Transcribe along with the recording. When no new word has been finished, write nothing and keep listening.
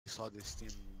saw this team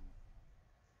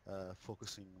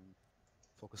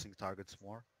focusing targets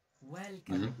more. I think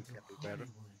we can do better.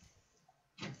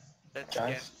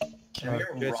 Guys, can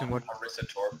we Jason, run a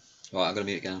Recitor? Right, I'm gonna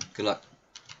mute again. Good luck.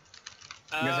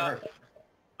 You guys ever?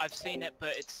 I've seen it,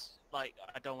 but it's like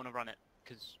I don't want to run it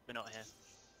because we're not here.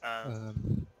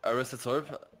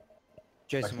 Aristatorp.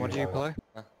 Jason, what do you play?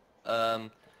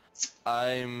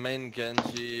 I'm main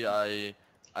Genji. I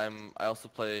also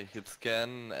play hit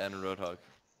scan and Roadhog.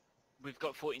 We've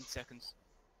got 14 seconds.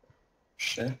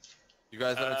 Shit. You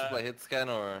guys want to play hit scan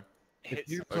or? If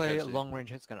you play long range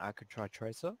hit scan, I could try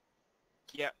Tracer.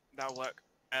 Yeah, that'll work.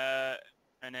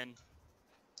 And then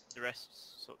the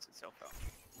rest sorts itself out.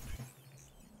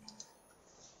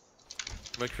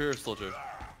 My career soldier.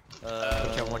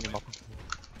 Whichever one you're mopping.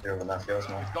 Here with that feels,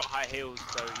 man. We've got high heals,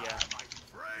 so yeah.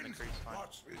 McCree's fine.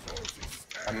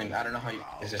 I mean, I don't know how you,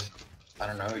 is it, I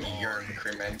don't know, you're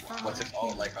McCree main. What's it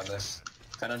all like on this?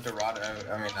 Tenant Dorado,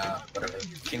 whatever.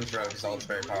 King's Road's ult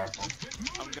very powerful.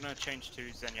 I'm gonna change to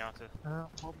Zenyatta.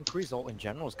 Well, McCree's ult in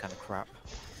general is kind of crap.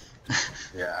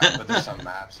 Yeah, but there's some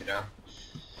maps, you know?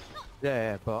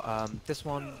 Yeah, but this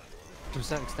one, to a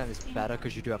certain extent, is better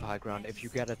because you do have high ground. If you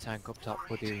get a tank up top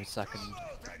with your second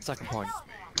point.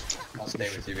 I'll stay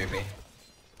with you, baby.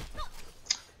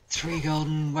 3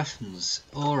 golden weapons.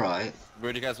 Alright.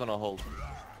 Where do you guys want to hold?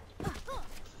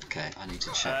 Okay, I need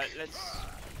to check.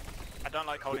 I don't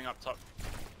like holding up top.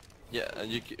 Yeah,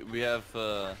 we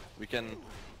can You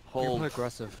hold. play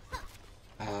aggressive.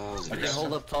 We can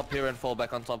hold up top here and fall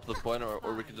back on top of the point,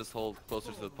 or we can just hold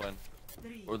closer to the point,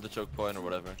 or the choke point, or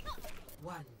whatever.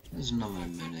 There's no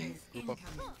mini.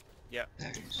 Yeah.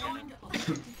 There it is.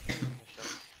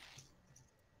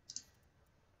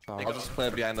 I think I'll just play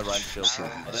behind the right shield.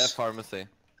 Oh, they have pharmacy.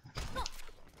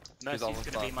 Mercy's almost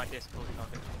gonna be done. my Discord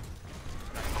target.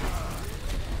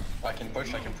 I can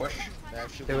push.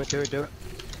 Do it.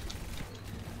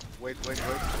 Wait.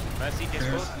 Mercy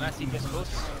Discord. Nice.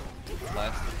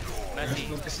 Mercy.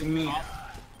 Focusing me.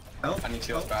 I need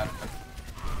heals bad.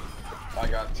 I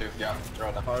got 2, yeah,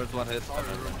 throw them. Power's one hit. Got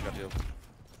healed.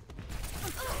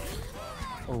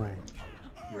 Oh.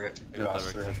 Rip. You lost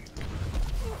 3.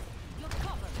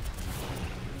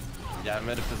 Yeah, I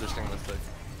made a positioning mistake.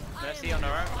 Mercy on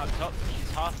her own, up top.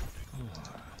 She's half.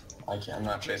 I'm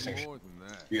not chasing.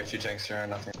 You got 2 tanks here,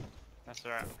 nothing. That's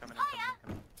alright, I'm coming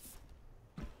in.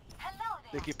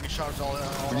 They keep me charged all the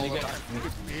time.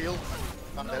 Keep me healed.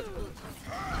 I'm dead.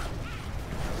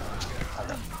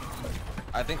 Okay.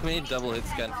 I think we need double hit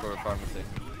scan for pharmacy.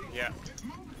 Yeah.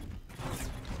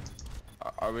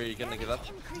 Are we gonna give up?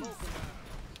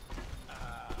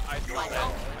 I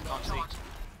can't see.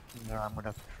 No, I'm gonna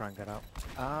have to try and get out.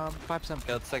 5%.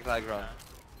 Okay, let's take the high ground.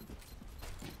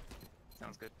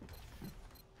 Sounds good.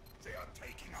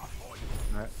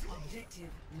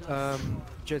 Right.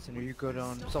 Jason, are you good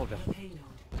on soldier?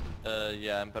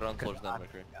 Yeah, I'm better on soldier than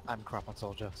Mercury. I'm crap on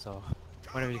soldier, so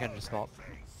whenever you can just spot.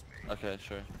 Okay,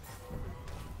 sure.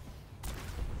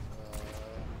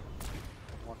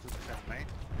 Want to defend main.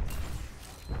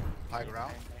 High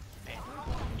ground.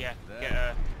 Yeah,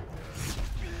 get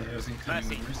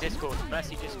Mercy, Discord.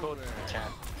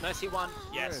 Mercy 1,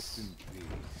 yes.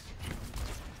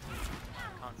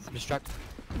 I'm distracted.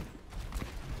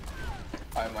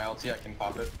 I have my ulti, I can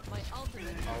pop it. I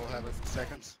will have it in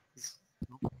seconds.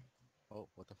 Oh,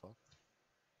 what the fuck?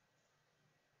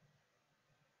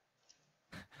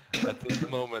 At this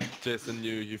moment, Jason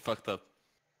knew you fucked up.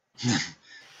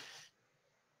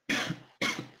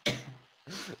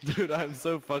 Dude, I'm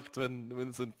so fucked when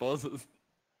Vincent pauses.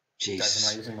 Guys, am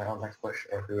I Jeez. using my own next push,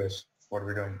 or who is? What are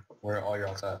we doing? Where are all your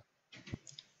ults at?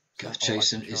 God,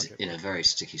 Jason is in a very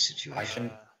sticky I situation.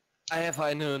 can... I have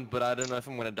high noon, but I don't know if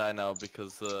I'm gonna die now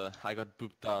because I got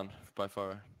booped down by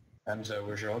far. And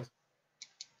where's your ult?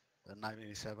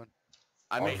 987.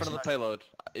 I'm in front of the payload.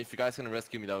 If you guys can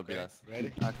rescue me, that would be nice.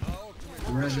 Ready?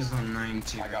 Res is on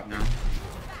 90 I got right me. now.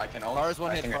 I can ult. Power's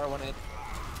one I hit, think power one hit.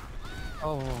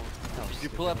 Oh. You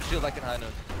pull up shield like in high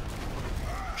noon.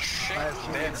 Shit,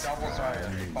 they have double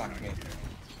fire. Fuck me.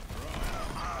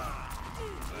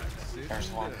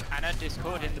 There's one. And a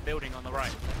Discord in the building on the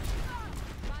right.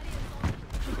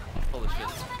 Holy shit.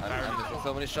 I'm missing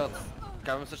so many shots.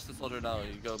 Gavin, switch to soldier now.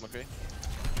 You go, McCree.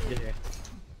 Yeah.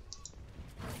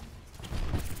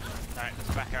 Alright,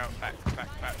 let's back out, back.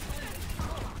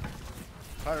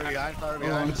 Fire behind. Oh,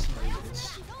 I'm sorry.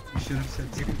 You should have said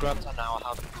You can grab that now.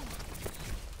 I'll have it.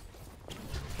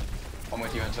 I'm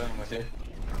with you, Enzo. I'm with you.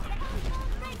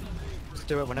 Just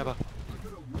do it whenever.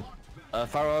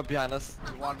 Fire up behind us.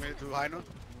 You want me to high noon?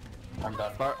 I'm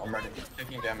done. I'm ready.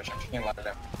 Taking damage. I'm taking a lot of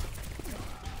damage.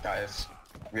 Guys,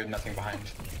 we have nothing behind.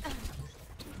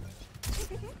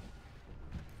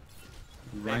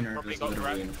 Reiner probably is got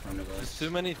literally grabbed. in front of There's us. too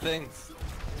many things.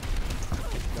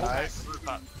 Nice. Group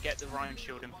up. Get the Ryan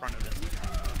shield in front of it.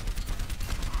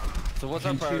 So what's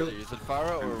our priority? Is it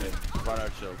Pharah or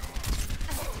Reinhardt shield?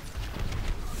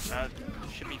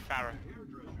 Should be Farah.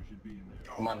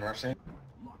 Come on, Mercy.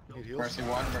 Need heals. Mercy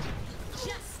 1, Mercy.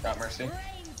 Got Mercy.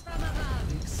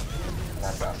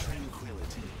 Not bad.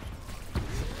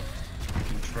 I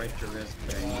can try to rest,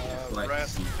 but I need to fly to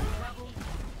rest. see.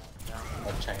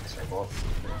 No chains are both.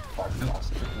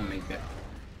 We'll make it.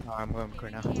 No, I'm going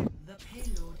Crit now.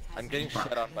 I'm getting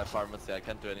shut out by pharmacy, I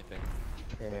can't do anything.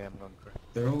 Yeah, I'm going Crit.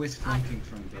 They're always flanking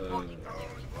from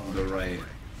the right.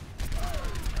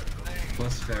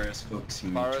 Plus Ferris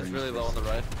focusing on Pharah's really low on the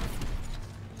right.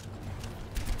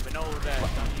 We're not all there.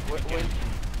 Don't engage.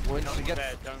 When Not she all gets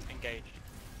there. Don't engage.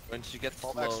 when she gets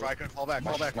Fall back, low, striker. Fall back.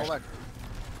 Fall back. Fall back.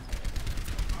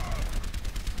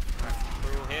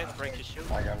 We're all here. Break your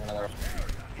shield. I got another.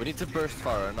 we need to burst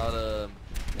Pharah, not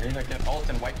You need to get ult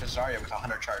and wipe the Zarya with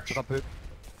 100 charge. Took up poop.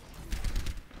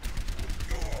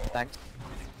 Thanks.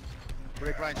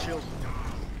 Break Ryan shield.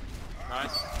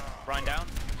 Nice. Ryan down.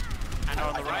 And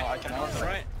on the right. I can On the also.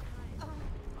 right.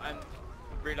 I'm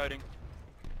reloading.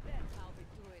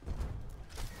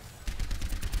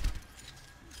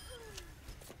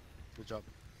 Good job.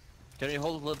 Can we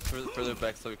hold a little further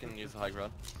back so we can use the high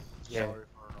ground? Yeah. Sorry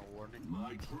for no warning.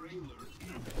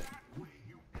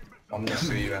 I'm gonna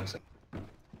see you, Anson.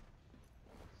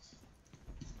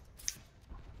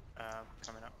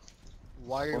 Coming up.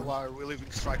 Why are we leaving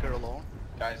striker alone?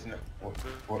 Guys, no.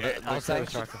 Yeah, The I'll save tank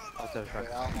should, Striker. I'll save Striker.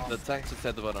 Yeah, the tank should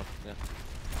set the bottom, yeah.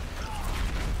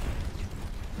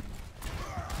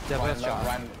 They're both shot.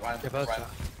 Run. They're both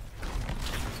shot.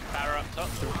 Farah up top.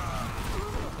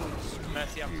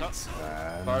 Mercy up top.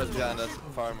 Pharah's behind us,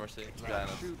 Pharah Mercy behind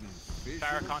us.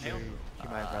 Farah can't heal. She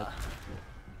might have read.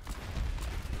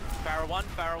 Farah 1.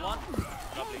 Farah 1.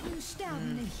 Lovely.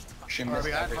 She far missed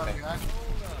behind, far everything. behind.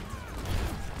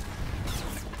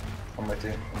 I'm with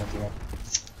you. I'm with you.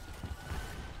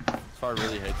 Pharah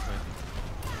really hates me.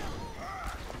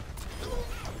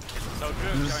 Soldier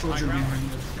There's a is going high soldier ground.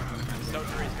 behind us.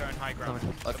 Soldier is going high ground.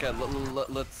 Okay,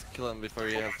 let's kill him before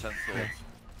he has chance to ult.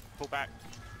 Pull back.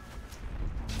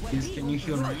 Can you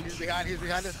heal Ryan? He's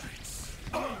behind us.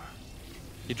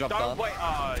 He dropped Don't down. wait.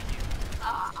 Oh,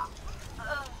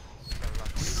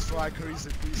 Striker is a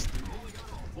beast.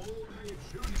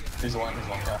 He's one,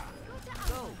 yeah.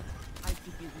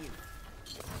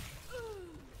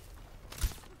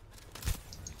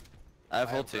 I have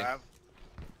ulti.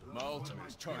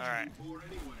 alright.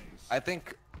 I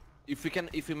think if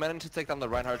we manage to take down the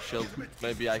Reinhardt shield,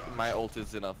 maybe my ult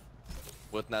is enough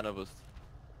with nano boost.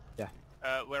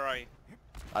 Where are you?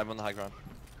 I'm on the high ground.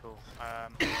 Cool.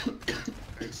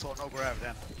 Okay, so no grab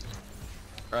then.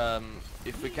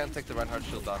 If we can take the Reinhardt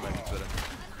shield down, maybe it's better.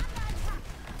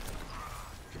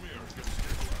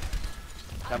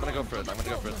 I'm gonna go for it. I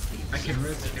can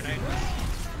rest.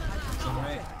 It's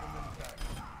alright.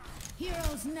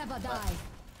 Heroes never die.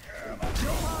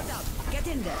 Powered up. Get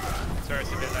in there. Sorry,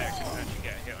 it's a bit late. I couldn't actually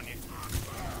get a hit on you.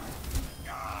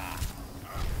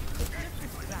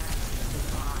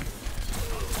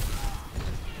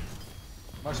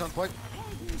 Mark's on point.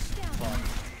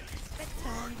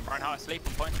 Reinhardt asleep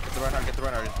on point. Get the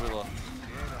Reinhardt, it's really low.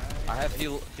 I have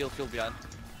heal behind.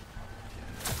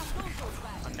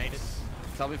 I'm naded.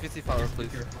 Tell me if you see Pharah,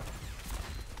 please.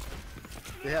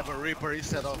 They have a Reaper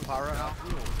instead of Pharah now.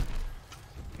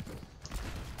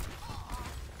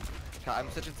 I'm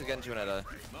switching to Genji when I die.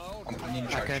 I need a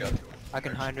charge shield. I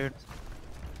can 100.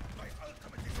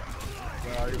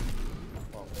 Where are you?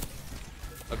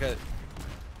 Okay,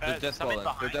 they're Summit deathballing.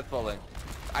 behind. They're deathballing.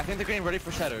 I think they're getting ready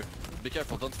for Shadow. Be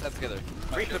careful, don't stand together.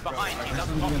 Reaper behind. He's up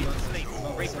top. He's asleep.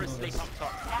 Reaper asleep up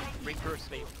top. Reaper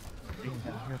asleep.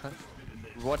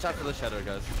 Watch out for the Shadow,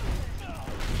 guys.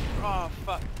 Oh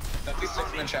fuck. That's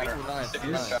 6-man shatter. Nice,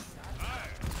 6-man nice. shatter.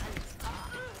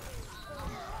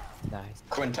 Nice.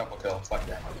 Quintuple kill. Fuck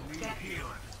yeah.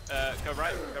 Go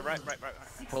right. Right.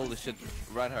 Holy shit,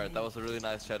 Reinhardt, that was a really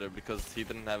nice Shadow because he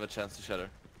didn't have a chance to Shadow.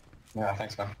 Yeah,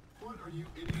 thanks, man.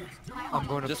 I'm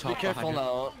going to Just top be careful 100.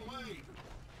 now.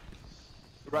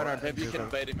 Reinhardt, maybe you can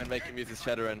bait him and make him use his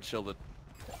Shadow and shield it.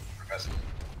 Professor.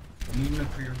 Need a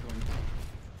clear going.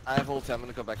 I have ulti, I'm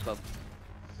gonna go back top.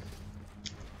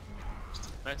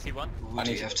 Mercy 1. Would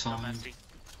you have time? Mercy.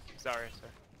 Sorry.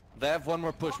 They have one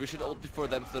more push, we should ult before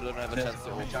them so they don't have a chance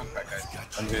to ult. Jump back, guys.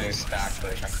 I'm getting stacked,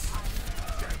 but I can't.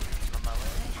 On my way.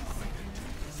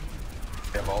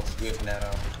 We have ults, we have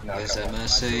nano. No, There's come a on.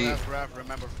 Mercy. Grab,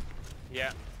 remember.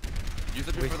 Yeah. Use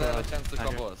it before they have a chance to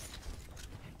combo us.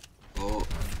 Oh,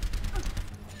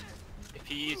 If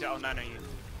If you use it, I'll nano you.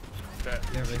 But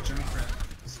Yeah, but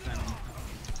Junkrat is spamming.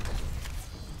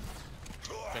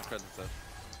 Can't credit that.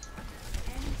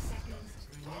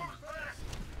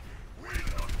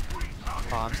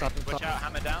 Oh, I'm stopping. watch out,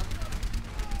 hammer down.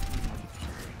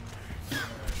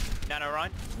 Nano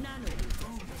Ryan.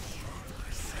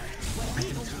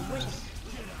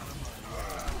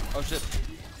 Oh shit.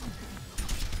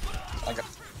 I got.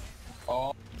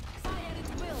 Oh.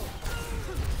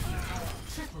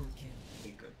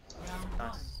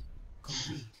 Nice.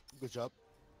 Good job.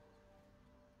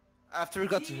 After we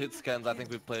got to hit scans, I think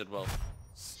we played well.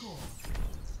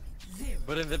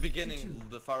 But in the beginning,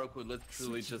 the Farouk would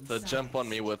literally just jump on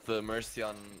me with the Mercy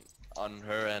on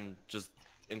her and just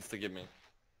insta-give me.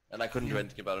 And I couldn't do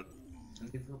anything about it. And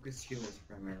they focus heals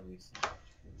primarily.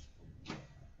 So.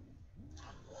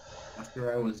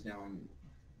 After I was down,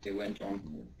 they went on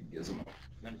because of my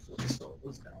focus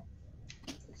was down.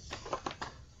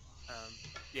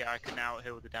 Yeah, I can now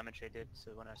heal the damage they did,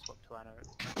 so when I swap to Ana,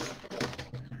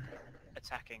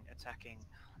 attacking.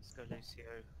 Let's go Lucio.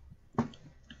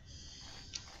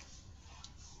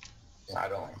 I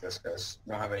don't like this, guys.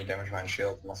 We don't have any damage behind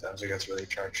shield unless Enzo gets really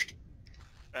charged.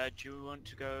 Do you want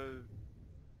to go?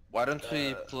 Why don't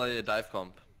we play a dive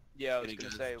comp? Yeah, I was Can you gonna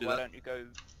guys say, do why that? don't you go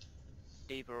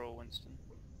Diva or Winston?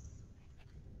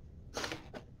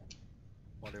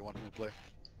 What do you want me to play?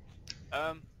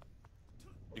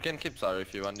 You can keep Zarya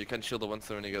if you want. You can shield the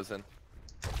Winston when he goes in.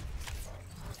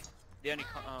 The only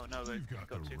oh no, we've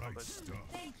got two combos.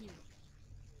 Thank you.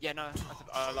 Yeah, no,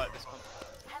 I like this one.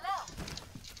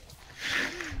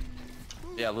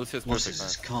 Yeah, Lucio's What's perfect, man.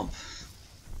 this comp?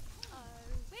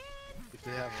 If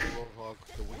they have a Warhawk,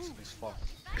 the Winston is fucked.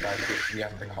 Guys, we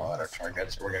have to call out our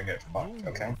targets. We're gonna get fucked,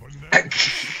 okay?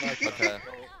 Okay.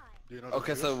 Do you know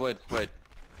Okay, so wait.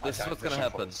 This is Attack what's gonna mission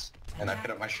happen. close. And I put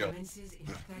up my shield.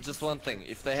 Just one thing.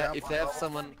 If they have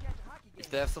someone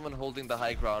holding the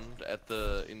high ground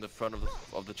in the front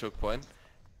of the choke point,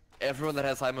 everyone that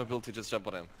has high mobility just jump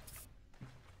on him.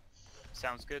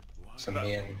 Sounds good. So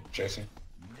me and Jason.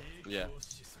 Yeah.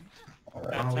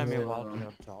 Alright. Tell me about me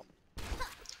up top.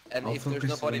 And I'll if there's focus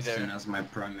nobody Winston there, as my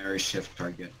primary shift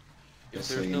target. if Just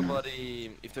so there's you know. nobody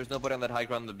on that high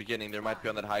ground in the beginning, there might be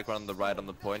on that high ground on the right on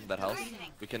the point, that house.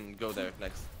 We can go there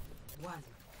next.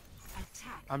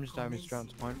 I'm just diving straight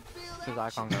onto point because I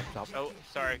can't go up top. Oh,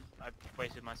 sorry, I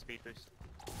wasted my speed boost.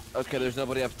 Okay, there's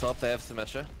nobody up top. They have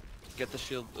Symmetra. Get the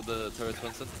shield, the turret,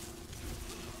 Winston.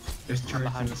 There's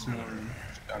turrets in the small room.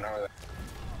 Don't know where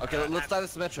Okay, let's dive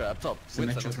the Symmetra up top. Winston,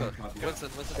 let's Symmetra's go. on top, yeah. Winston.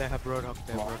 They have Roadhog.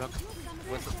 They have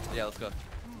Roadhog. Winston. Yeah, let's go.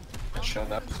 that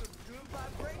shield up.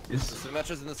 This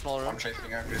Symmetra's in the small room. I'm chasing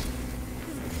her, dude.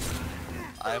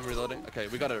 I am reloading. Okay,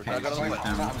 we got her. Okay, I got her on the point.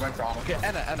 I'm going for Ana. Okay,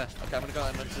 Anna. Okay, I'm gonna go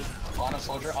Anna. Ana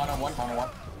soldier, Ana one.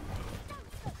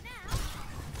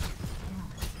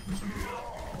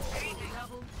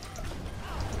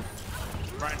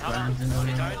 Ryan, Ryan's in the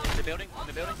He's building. in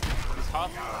the building. He's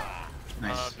half.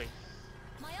 nice. Lovely.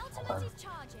 My ultimate is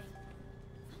charging.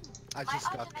 I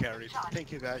just got carried.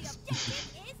 Thank you guys.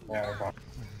 Yeah, no problem.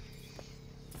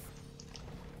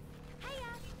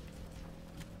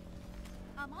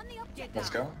 I'm on the object. Let's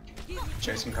go.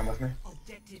 Jason, come with me.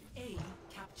 Objective A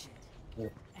captured.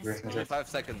 Okay, 5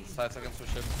 seconds. 5 seconds for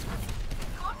shift.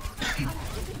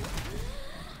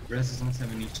 Res is on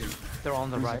 72. They're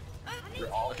on the right. We're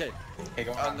all Okay, Hey,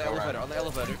 go on the go elevator. around. On the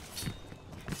elevator.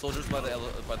 Soldiers by the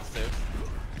stairs.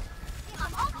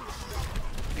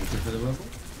 Thank you for the level.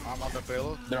 I'm on the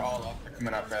payload. They're all up. They're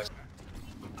coming up, guys.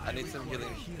 I need some healing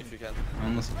if you can. I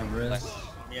almost have Res. Nice.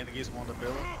 Me and Gizmo on the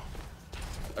payload.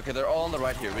 Okay, they're all on the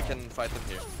right here. We can fight them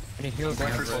here. Any heals?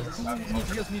 Going for soldiers.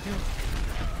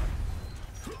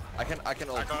 I can I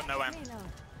ult. got no amp.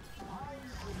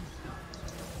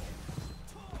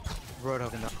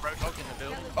 Roadhog in that. Roadhog in the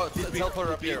building. Oh,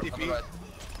 teleporter up here on the TP. right.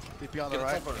 TP on the Get a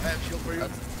right. teleporter. I have shield for you.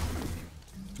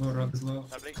 Low rock is low.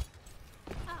 Lovely.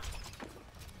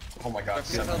 Oh my god, Get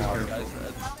a 7 teleporter, hours. guys.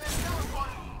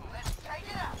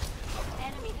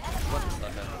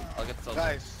 Okay, I'll get the teleporter.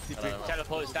 Guys, I TP. don't know.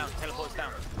 Teleport is down. Teleport is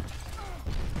down.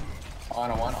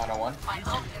 Ana one.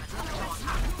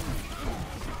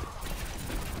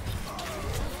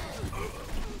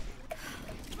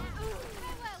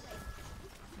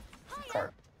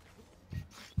 Card.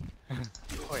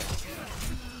 Oh yeah.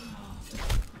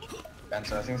 And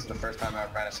so I think this is the first time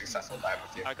I've ran a successful dive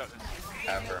with you. I got this.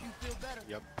 Ever.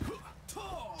 Yep.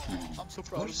 I'm so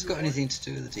proud What of has you. got anything to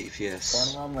do with the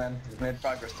DPS? Going on, man. We've made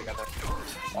progress together.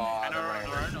 Oh, And they're on running.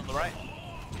 our own on the right.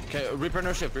 Okay, Reaper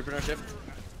no shift. Get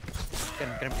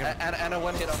him. Anna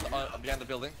one hit on behind the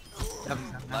building.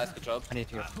 Nice, good job. I need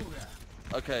to go.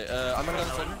 Okay, I'm gonna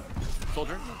go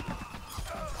soldier.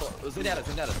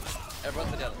 Zenyatta.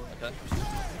 Everyone Zenyatta, okay?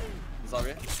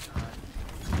 Zarya.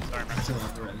 Sorry, man. Still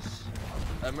have the res.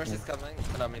 Mercy's coming,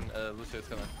 and I mean, Lucio's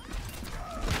coming.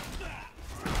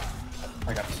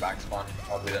 I got the back spawn.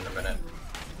 I'll be there in a minute.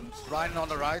 Ryan on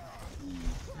the right.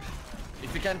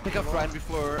 If you can pick up Ryan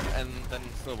before, and then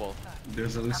snowball.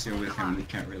 There's a Lucio with him, we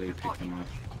can't really pick him up.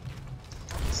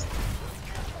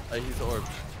 He's orbed.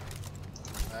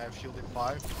 I have shielded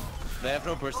 5. They have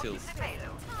no burst heals.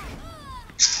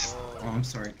 Oh, I'm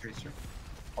sorry, Tracer.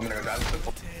 I'm gonna go down to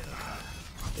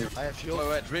the... I have shield.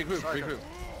 Wait, regroup.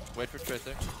 Wait for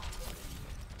Tracer.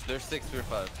 There's 6, we're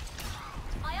 5.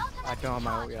 I don't have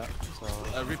my ult yet,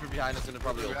 so... Reaper behind us gonna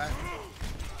probably ult.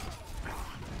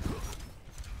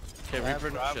 Okay, I have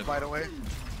Reaper, grab, shit. by the way.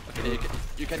 Okay,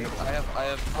 you can, I have,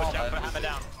 Watch out, put a hammer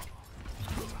down.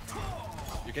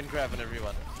 you can grab whenever you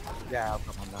want. Yeah, I'll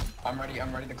come on now.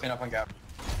 I'm ready to clean up on gap.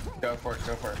 Go for it. I'm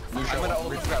Lucio, gonna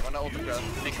ult and grab,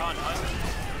 They can't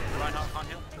Reinhardt can't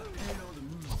heal.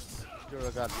 You're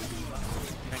a god.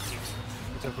 Thank you.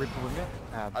 Is it Reaper with me?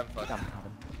 I'm fucked.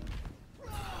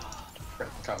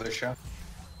 Got Lucio.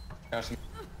 There's some...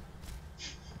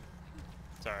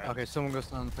 Sorry. Okay, someone goes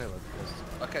down the payload.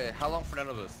 Okay, how long for none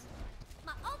of us?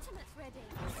 My ultimate's ready.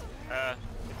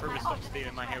 If Ruby stops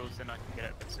stealing my heals, then I can get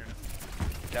it a bit sooner.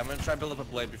 Okay, I'm gonna try and build up a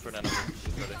blade before none of us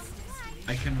is ready.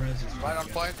 I can res as well. Right on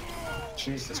point.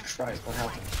 Jesus Christ, what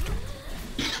happened?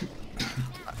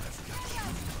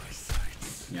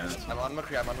 Yeah, that's I'm on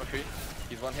McCree.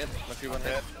 He's one hit, McCree one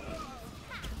hit.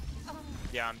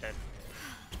 Yeah, I'm dead.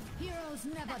 Heroes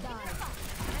never die.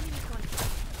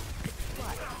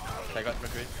 Okay, I got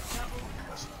McCree.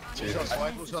 Who's on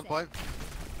point? Who's on point?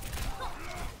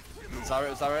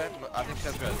 Zarya, I think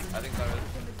she's good. I think Zarya.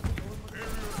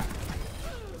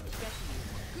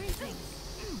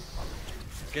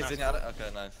 Okay, Zenyatta. Okay,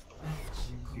 nice.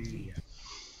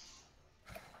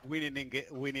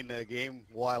 Winning a game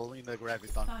while in the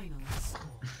graviton.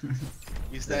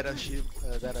 Is that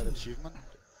an achievement?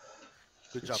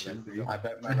 Good job, man. I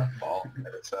bet my left ball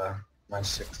that it's my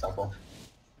 6th double.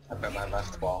 I bet my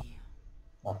left ball.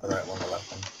 Not the right one, the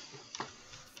left one.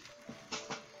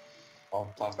 I'll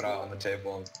plop it out on the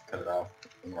table and cut it off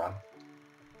and run.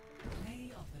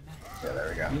 Yeah, there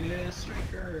we go. Yes,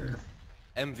 striker.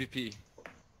 MVP.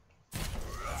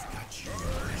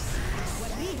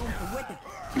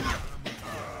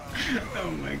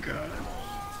 Oh my god.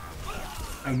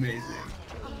 Amazing.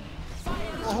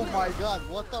 Oh my god,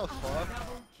 what the fuck?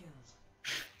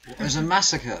 There's a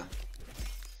massacre.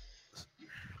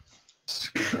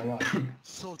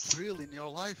 So thrill in your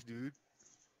life, dude.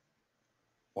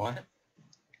 What?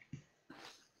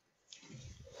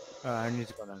 I need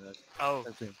to go down there. Oh,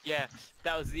 That's it. yeah,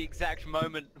 that was the exact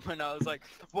moment when I was like,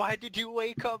 why did you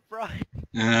wake up, Brian?